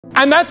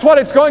And that's what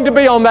it's going to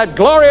be on that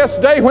glorious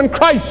day when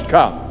Christ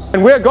comes.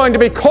 And we're going to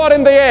be caught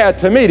in the air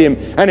to meet Him.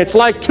 And it's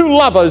like two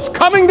lovers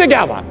coming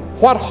together.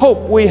 What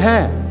hope we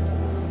have.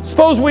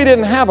 Suppose we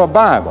didn't have a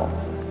Bible.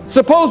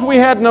 Suppose we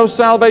had no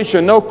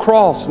salvation, no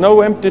cross,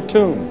 no empty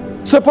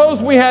tomb.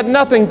 Suppose we had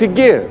nothing to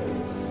give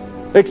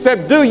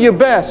except do your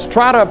best,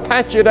 try to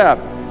patch it up,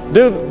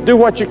 do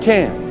what you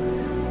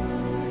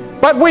can.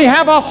 But we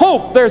have a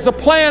hope. There's a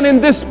plan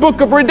in this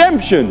book of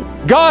redemption.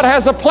 God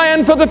has a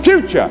plan for the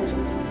future.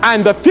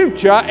 And the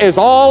future is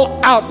all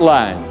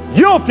outlined.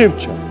 Your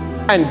future.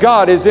 And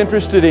God is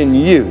interested in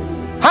you.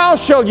 How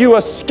shall you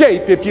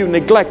escape if you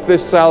neglect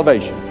this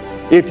salvation?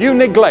 If you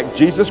neglect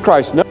Jesus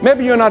Christ,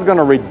 maybe you're not going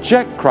to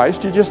reject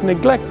Christ, you just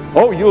neglect.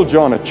 Oh, you'll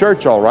join a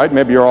church, all right.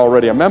 Maybe you're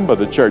already a member of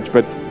the church,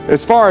 but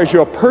as far as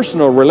your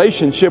personal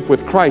relationship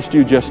with Christ,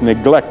 you just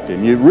neglect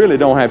Him. You really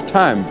don't have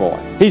time for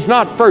Him. He's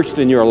not first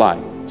in your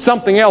life.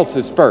 Something else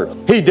is first.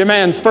 He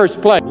demands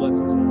first place.